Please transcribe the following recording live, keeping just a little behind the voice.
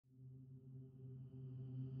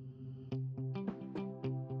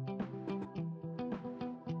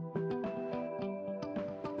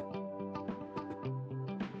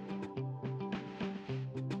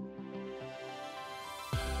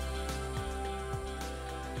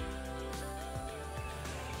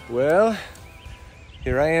Well,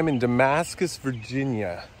 here I am in Damascus,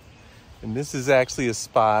 Virginia, and this is actually a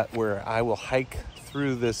spot where I will hike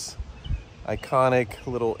through this iconic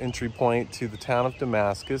little entry point to the town of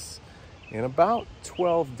Damascus in about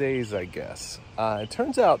 12 days, I guess. It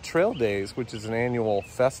turns out Trail Days, which is an annual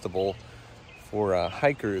festival for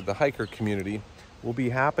the hiker community, will be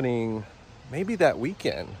happening maybe that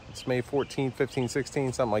weekend. It's May 14th, 15th,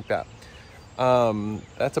 16th, something like that.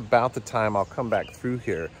 That's about the time I'll come back through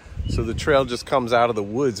here. So the trail just comes out of the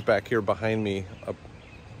woods back here behind me, up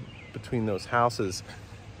between those houses,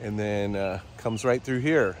 and then comes right through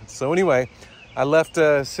here. So anyway, I left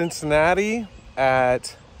Cincinnati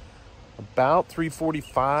at about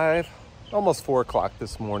 3:45, almost 4 o'clock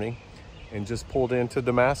this morning, and just pulled into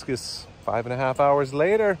Damascus 5.5 hours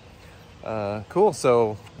later. Cool.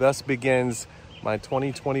 So thus begins my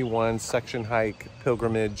 2021 section hike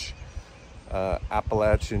pilgrimage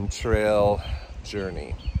Appalachian Trail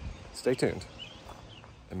journey. Stay tuned.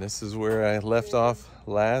 And this is where I left off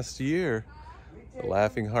last year, the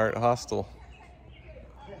Laughing Heart Hostel.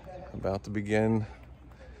 About to begin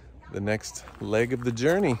the next leg of the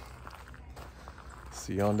journey.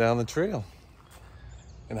 See you on down the trail.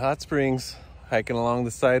 In Hot Springs, hiking along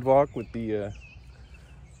the sidewalk with the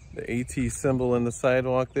AT symbol in the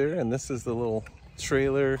sidewalk there, and this is the little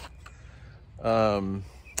trailer.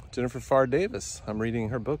 Jennifer Farr Davis. I'm reading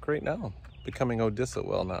her book right now, Becoming Odessa.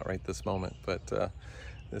 Well, not right this moment, but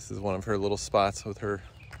this is one of her little spots with her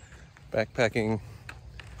backpacking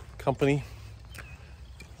company.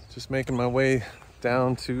 Just making my way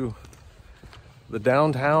down to the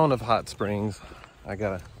downtown of Hot Springs. I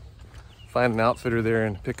gotta find an outfitter there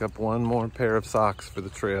and pick up one more pair of socks for the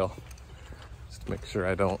trail, just to make sure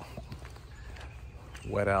I don't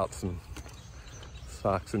wet out some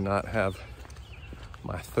socks and not have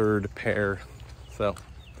my third pair. So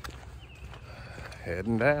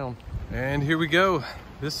heading down, and here we go.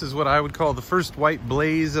 This is what I would call the first white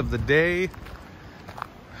blaze of the day.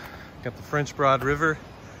 Got the French Broad River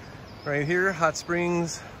right here, Hot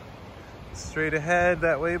Springs straight ahead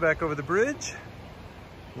that way back over the bridge.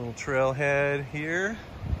 Little trailhead here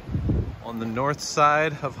on the north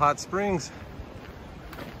side of Hot Springs.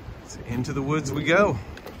 So into the woods we go.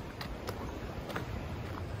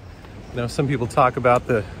 Now, some people talk about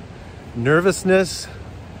the nervous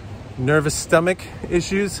stomach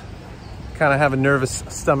issues. Kind of have a nervous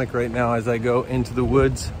stomach right now as I go into the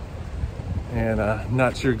woods, and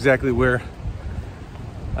not sure exactly where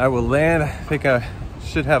I will land. I think I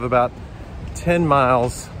should have about 10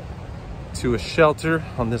 miles to a shelter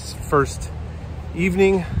on this first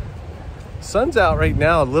evening. Sun's out right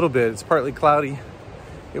now a little bit. It's partly cloudy.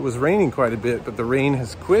 It was raining quite a bit, but the rain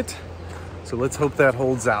has quit. So let's hope that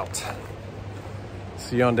holds out.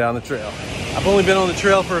 See you on down the trail. I've only been on the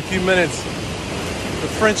trail for a few minutes. The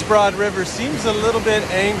French Broad River seems a little bit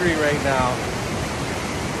angry right now.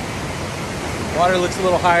 Water looks a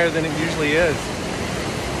little higher than it usually is.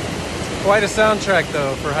 It's quite a soundtrack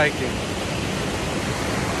though for hiking.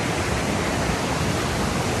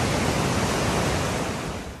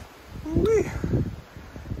 Whee!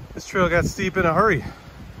 This trail got steep in a hurry.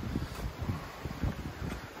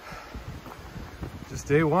 Just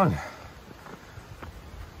day one.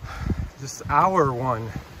 Just hour one.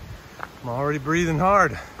 I'm already breathing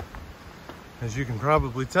hard, as you can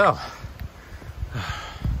probably tell.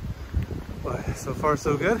 But so far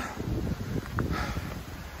so good.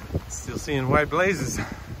 Still seeing white blazes.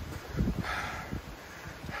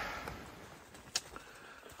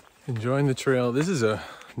 Enjoying the trail. This is a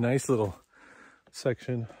nice little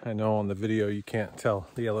section. I know on the video you can't tell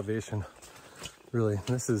the elevation really.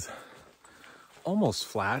 This is almost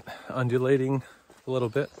flat, undulating a little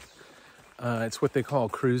bit. It's what they call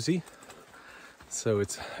cruisy, so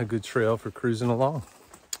it's a good trail for cruising along.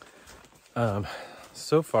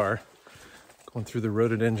 So far, going through the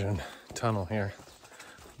rhododendron tunnel here,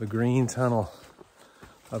 the green tunnel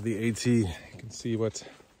of the AT. You can see what's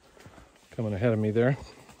coming ahead of me there.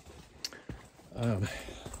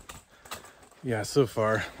 Yeah, so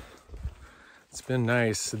far it's been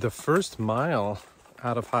nice. The first mile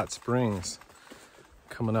out of Hot Springs,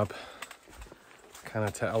 coming up kind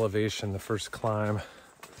of to elevation, the first climb,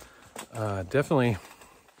 definitely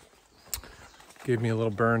gave me a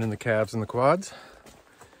little burn in the calves and the quads.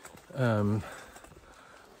 But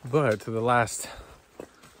to the last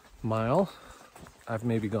mile, I've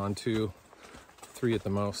maybe gone 2, 3 at the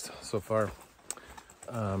most so far.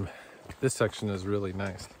 This section is really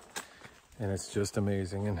nice, and it's just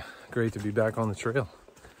amazing and great to be back on the trail.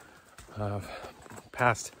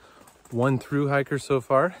 Passed one through hiker so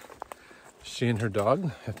far. She and her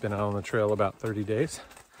dog have been out on the trail about 30 days.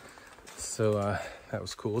 So that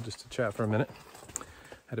was cool, just to chat for a minute.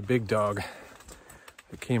 Had a big dog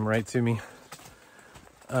that came right to me,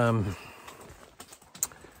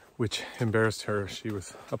 which embarrassed her. She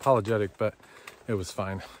was apologetic, but it was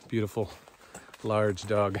fine. Beautiful, large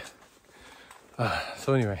dog.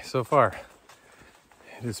 So anyway, so far,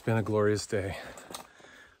 it has been a glorious day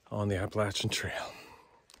on the Appalachian Trail.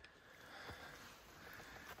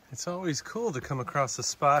 It's always cool to come across a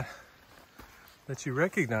spot that you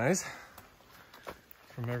recognize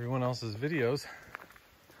from everyone else's videos.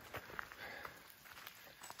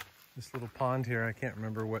 This little pond here, I can't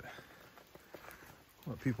remember what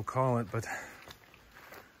people call it, but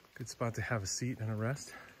good spot to have a seat and a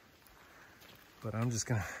rest. But I'm just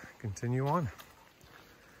gonna continue on.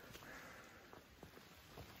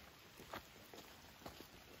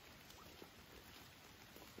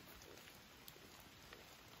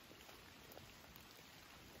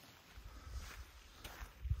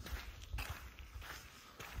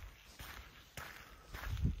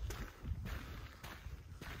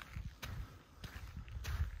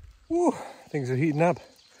 Woo, things are heating up.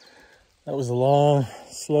 That was a long,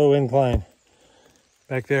 slow incline.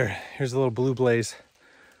 Back there, here's a little blue blaze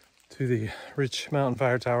to the Rich Mountain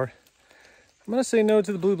Fire Tower. I'm gonna say no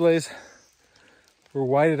to the blue blaze. We're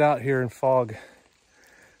whited out here in fog.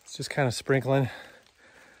 It's just kind of sprinkling.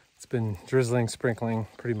 It's been drizzling, sprinkling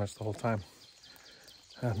pretty much the whole time.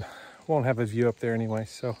 Won't have a view up there anyway,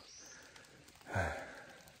 so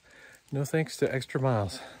no thanks to extra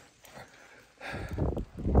miles.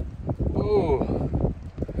 Oh,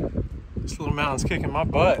 this little mountain's kicking my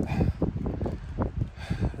butt.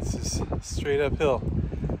 This is straight uphill.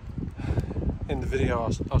 In the video,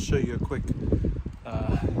 I'll show you a quick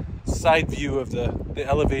side view of the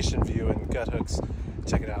elevation view in gut hooks.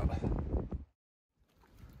 Check it out.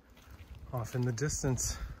 Off in the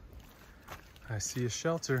distance, I see a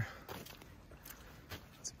shelter.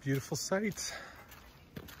 It's a beautiful sight,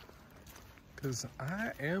 because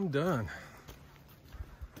I am done.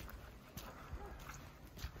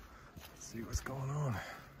 See what's going on.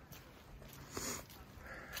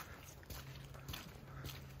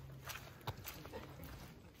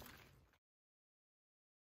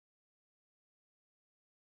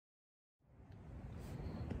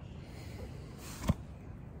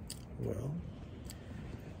 Well,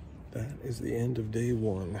 that is the end of day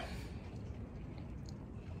one.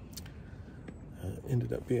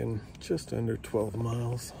 Ended up being just under 12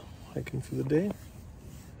 miles hiking for the day.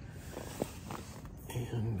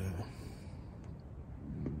 And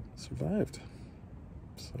survived.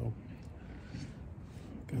 So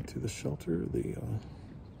got to the shelter, the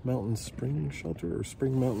Mountain Spring Shelter, or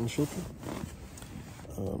Spring Mountain Shelter.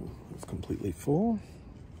 It's completely full.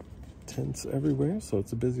 Tents everywhere, so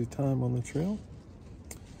it's a busy time on the trail.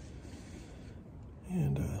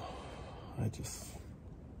 And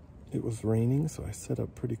it was raining, so I set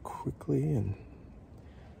up pretty quickly and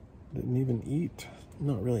didn't even eat.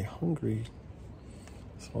 Not really hungry.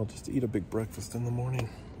 So I'll just eat a big breakfast in the morning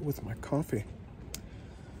with my coffee.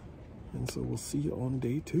 And so we'll see you on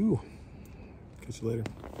day 2. Catch you later.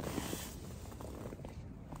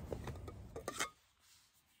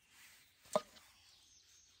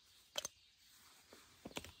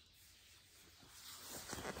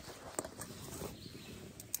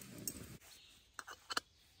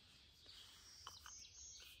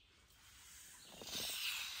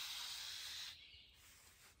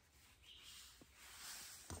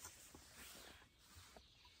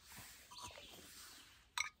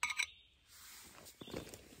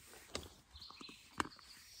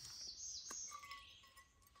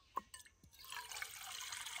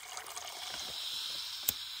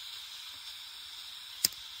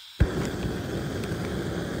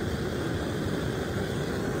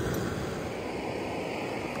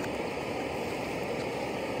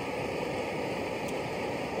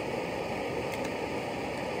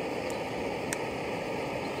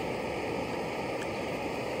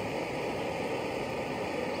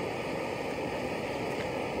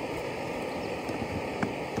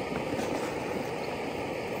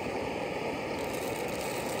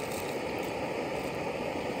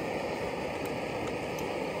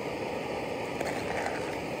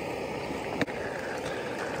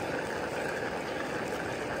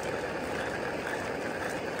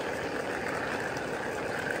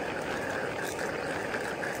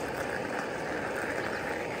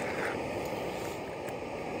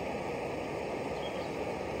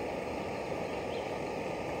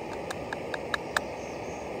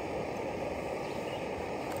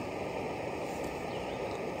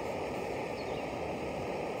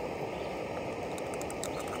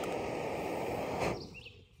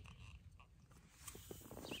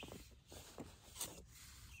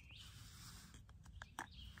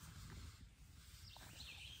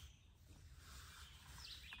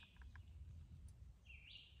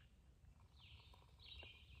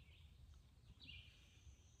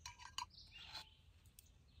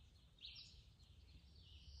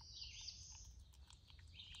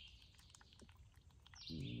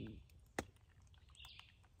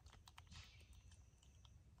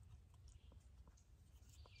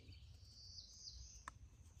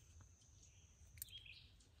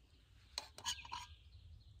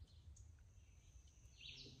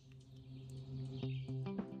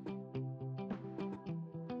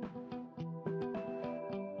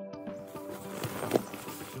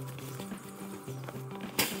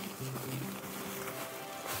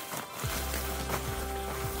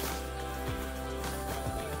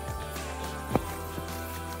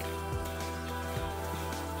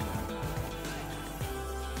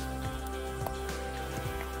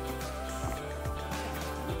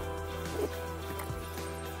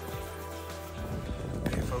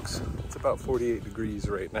 about 48 degrees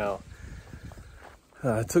right now.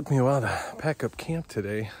 It took me a while to pack up camp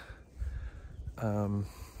today.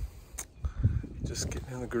 Just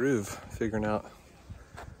getting in the groove, getting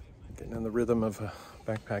in the rhythm of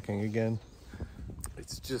backpacking again.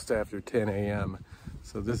 It's just after 10 a.m.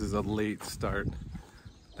 so this is a late start.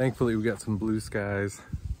 Thankfully we got some blue skies,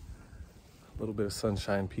 a little bit of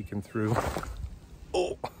sunshine peeking through.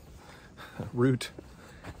 Oh, root,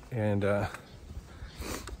 and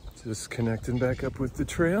just connecting back up with the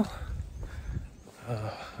trail.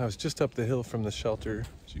 I was just up the hill from the shelter.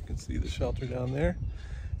 As you can see the shelter down there.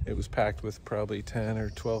 It was packed with probably 10 or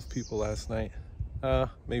 12 people last night.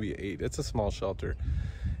 Maybe 8. It's a small shelter.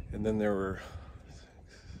 And then there were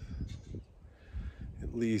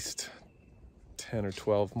at least 10 or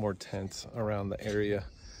 12 more tents around the area.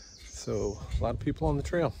 So a lot of people on the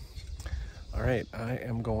trail. All right, I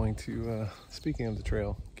am going to, speaking of the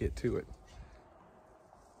trail, get to it.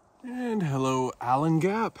 And hello, Allen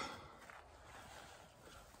Gap.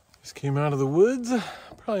 Just came out of the woods.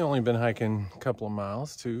 Probably only been hiking a couple of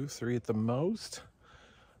miles, 2, 3 at the most.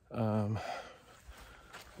 Coming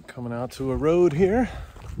out to a road here.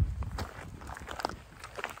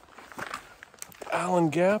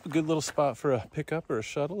 Allen Gap, a good little spot for a pickup or a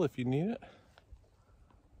shuttle if you need it.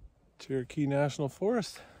 Cherokee National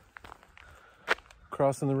Forest.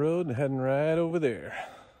 Crossing the road and heading right over there.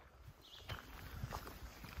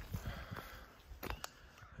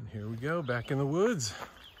 And here we go, back in the woods.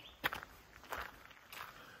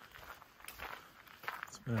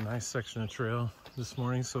 Been a nice section of trail this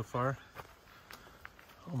morning so far.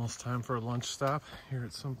 Almost time for a lunch stop here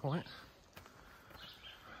at some point.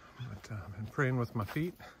 But I've been praying with my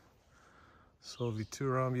feet.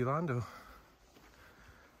 Solvitur ambulando.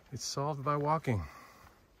 It's solved by walking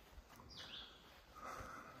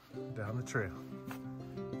down the trail.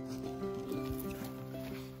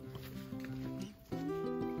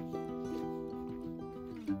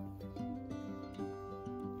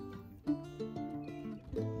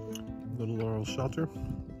 Little Laurel Shelter.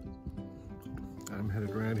 I'm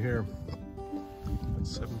headed right here at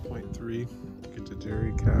 7.3 to get to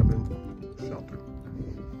Jerry Cabin Shelter.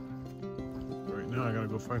 Right now I gotta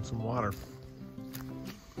go find some water.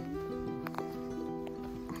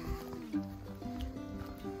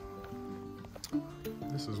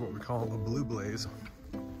 This is what we call the Blue Blaze.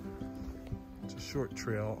 It's a short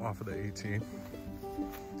trail off of the AT,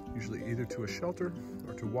 usually either to a shelter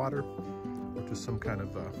or to water or to some kind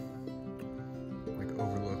of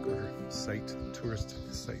overlook or site, tourist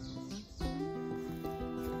site.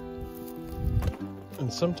 And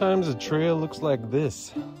sometimes a trail looks like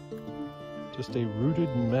this. Just a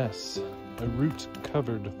rooted mess. A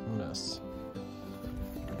root-covered mess.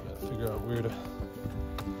 Gotta figure out where to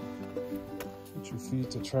put your feet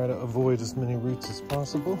to try to avoid as many roots as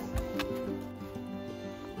possible.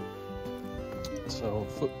 So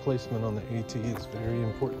foot placement on the AT is very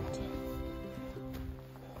important.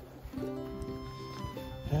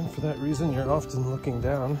 And for that reason, you're often looking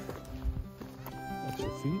down at your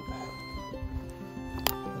feet.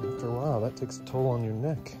 And after a while, that takes a toll on your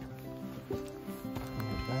neck and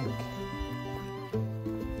your back.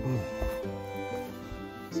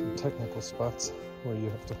 Some technical spots where you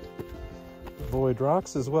have to avoid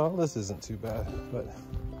rocks as well. This isn't too bad, but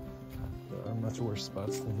there are much worse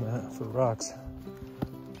spots than that for rocks.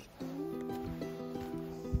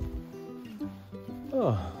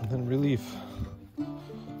 Oh, and then relief.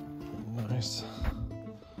 Nice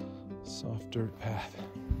soft dirt path.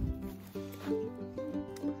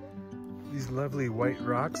 These lovely white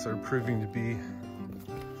rocks are proving to be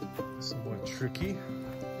somewhat tricky.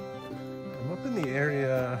 I'm up in the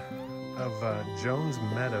area of Jones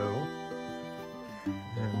Meadow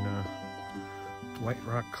and White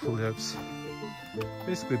Rock Cliffs,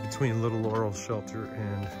 basically between Little Laurel Shelter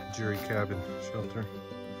and Jerry Cabin Shelter.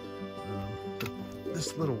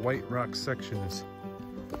 This little white rock section is,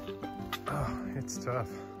 it's tough,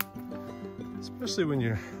 especially when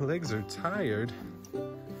your legs are tired.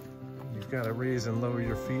 You've got to raise and lower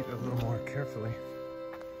your feet a little more carefully.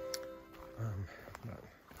 But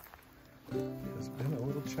it has been a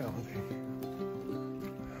little challenging.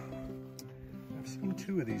 I've seen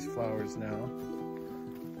 2 of these flowers now.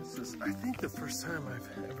 This is, I think, the first time I've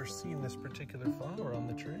ever seen this particular flower on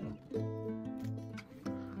the trail.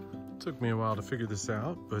 Took me a while to figure this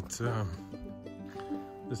out, but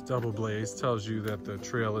this double blaze tells you that the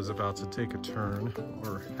trail is about to take a turn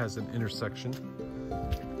or has an intersection.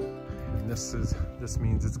 And this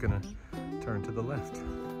means it's gonna turn to the left.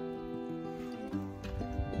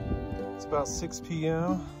 It's about 6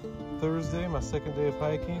 p.m. Thursday, my second day of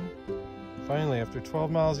hiking. Finally, after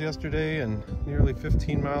 12 miles yesterday and nearly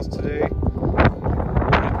 15 miles today, look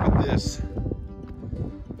at this.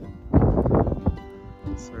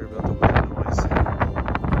 Sorry about the wind noise.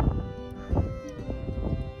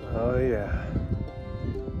 Oh yeah.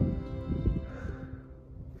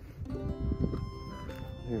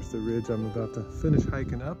 Here's the ridge I'm about to finish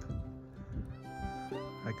hiking up.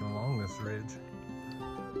 Hiking along this ridge.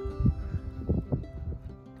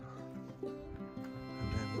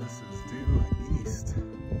 And then this is due east.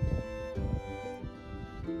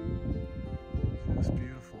 Just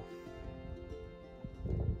beautiful.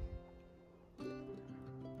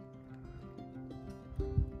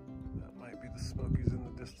 That might be the Smokies in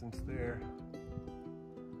the distance there.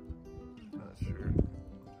 Not sure.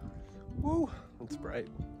 Woo! It's bright.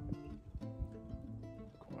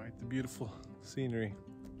 Quite the beautiful scenery.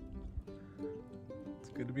 It's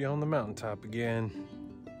good to be on the mountaintop again.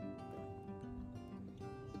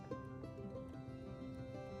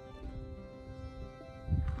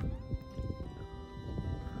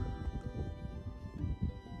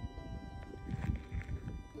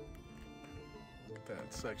 Look at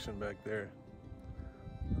that section back there.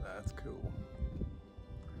 That's cool.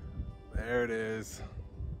 There it is.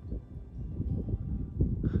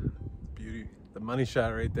 Beauty. The money shot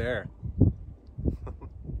right there.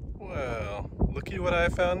 Well, looky what I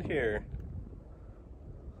found here.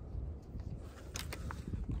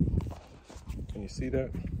 Can you see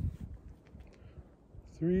that?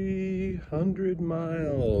 300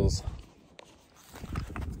 miles.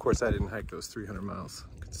 Of course, I didn't hike those 300 miles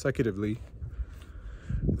consecutively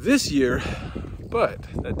this year, but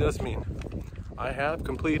that does mean I have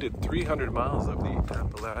completed 300 miles of the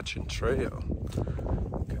Appalachian Trail.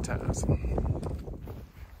 Good times.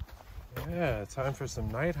 Yeah, time for some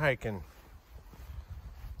night hiking.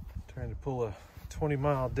 Trying to pull a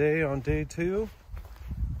 20-mile day on day 2.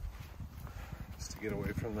 Just to get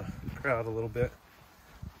away from the crowd a little bit.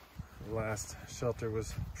 The last shelter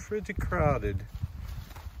was pretty crowded.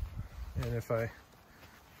 And if I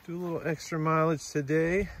do a little extra mileage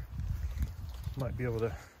today, might be able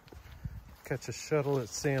to catch a shuttle at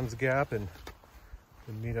Sam's Gap and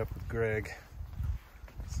meet up with Greg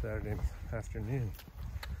Saturday afternoon.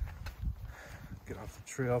 Get off the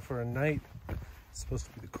trail for a night. It's supposed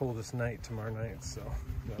to be the coldest night tomorrow night, so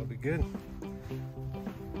that'll be good.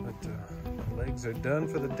 But my legs are done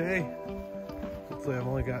for the day. Hopefully I've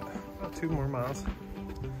only got about 2 more miles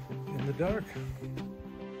in the dark.